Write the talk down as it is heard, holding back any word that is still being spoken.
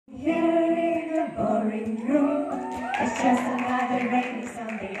boring room. It's just another rainy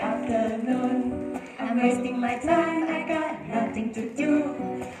Sunday afternoon. I'm wasting my time, I got nothing to do.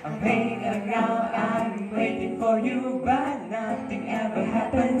 I'm playing around, I'm waiting for you, but nothing ever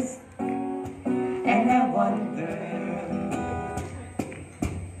happens. And I wonder,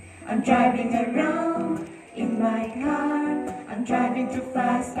 I'm driving around in my car. I'm driving too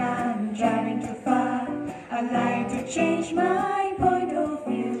fast, I'm driving too far. I'd like to change my point of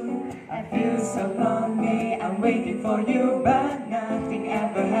view. I feel so lonely, I'm waiting for you, but nothing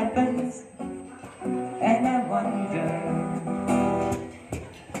ever happens. And I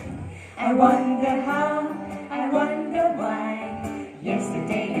wonder how, I wonder why.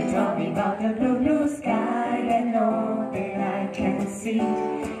 Yesterday you told me about the blue, blue sky, and all that I can see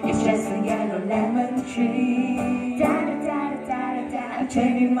is just a yellow lemon tree. Da, da, da, da, da, da. I'm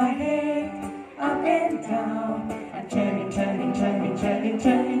turning my head up and down. I'm turning, turning, turning, turning,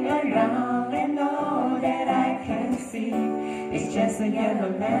 turning around, and all that I can see is just a yellow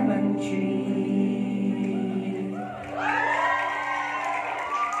lemon tree.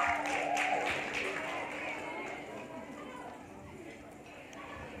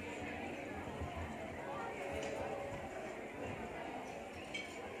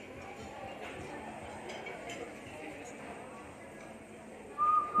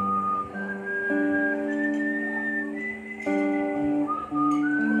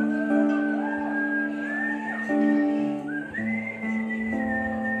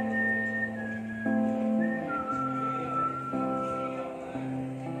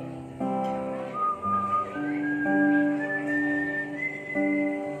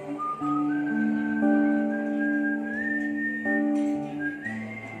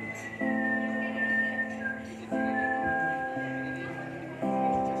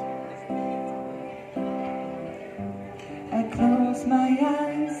 I close my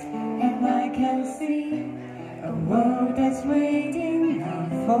eyes and I can see a world that's waiting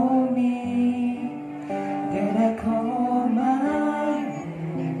out for me, that I call my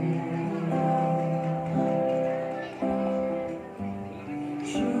own.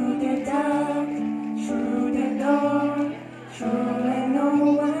 Through the dark, through the door, through where no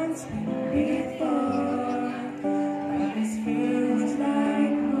one's been before, but this feels like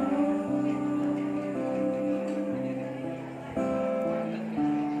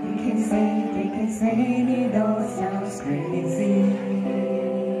they can say it all sounds crazy.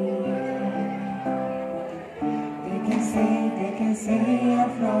 They can say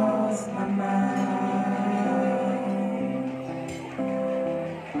I've lost my mind.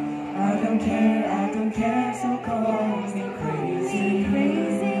 I don't care, so call me crazy.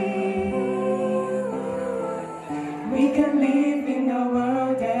 We can live in the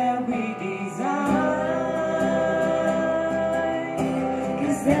world that we desire.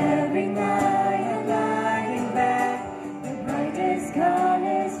 Every night I'm lying back, the brightest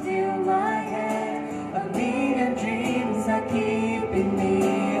colors fill my head. A million dreams are keeping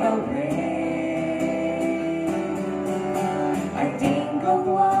me awake. I think of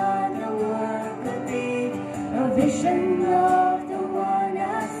what the world could be, a vision of the one I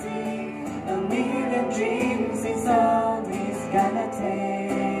see. A million dreams is all it's gonna take.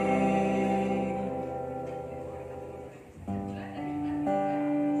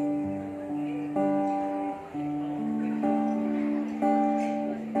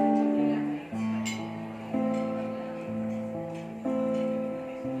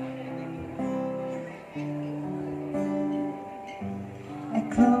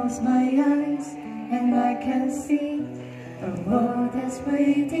 Close my eyes and I can see a world that's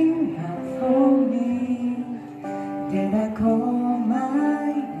waiting out for me, that I call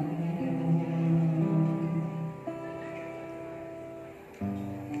my own.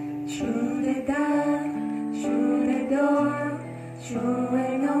 Through the dark, through the door, through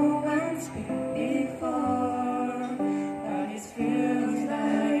where no one's been before, but it feels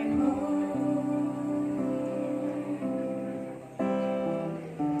like home.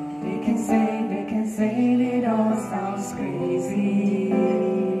 They can say it all sounds crazy.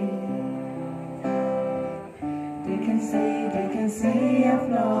 They can say I've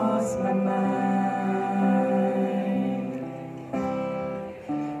lost my mind.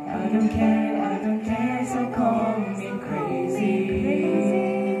 I don't care, so call me crazy.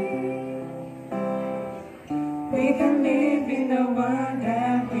 We can live in the world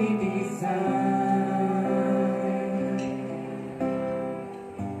that we desire.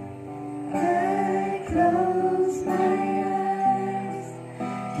 Close my eyes，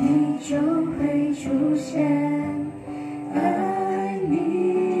 你就会出现，爱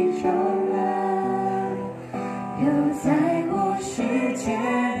你就来，留在我世界，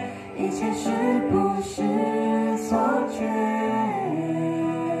一切是。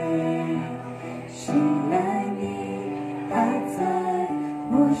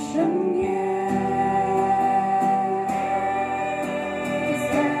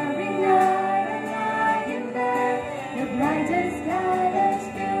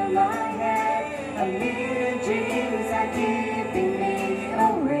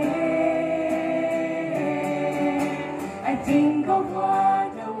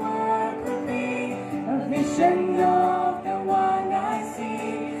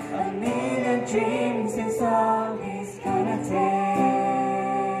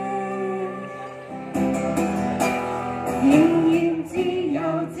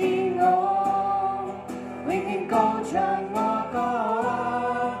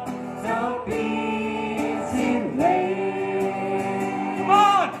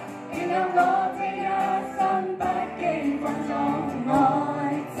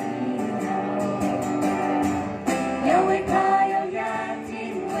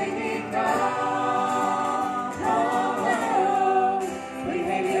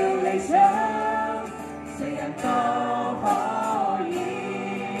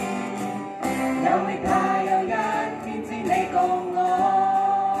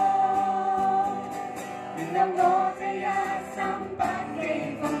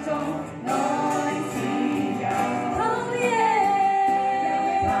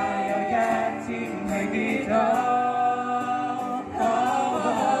guitar.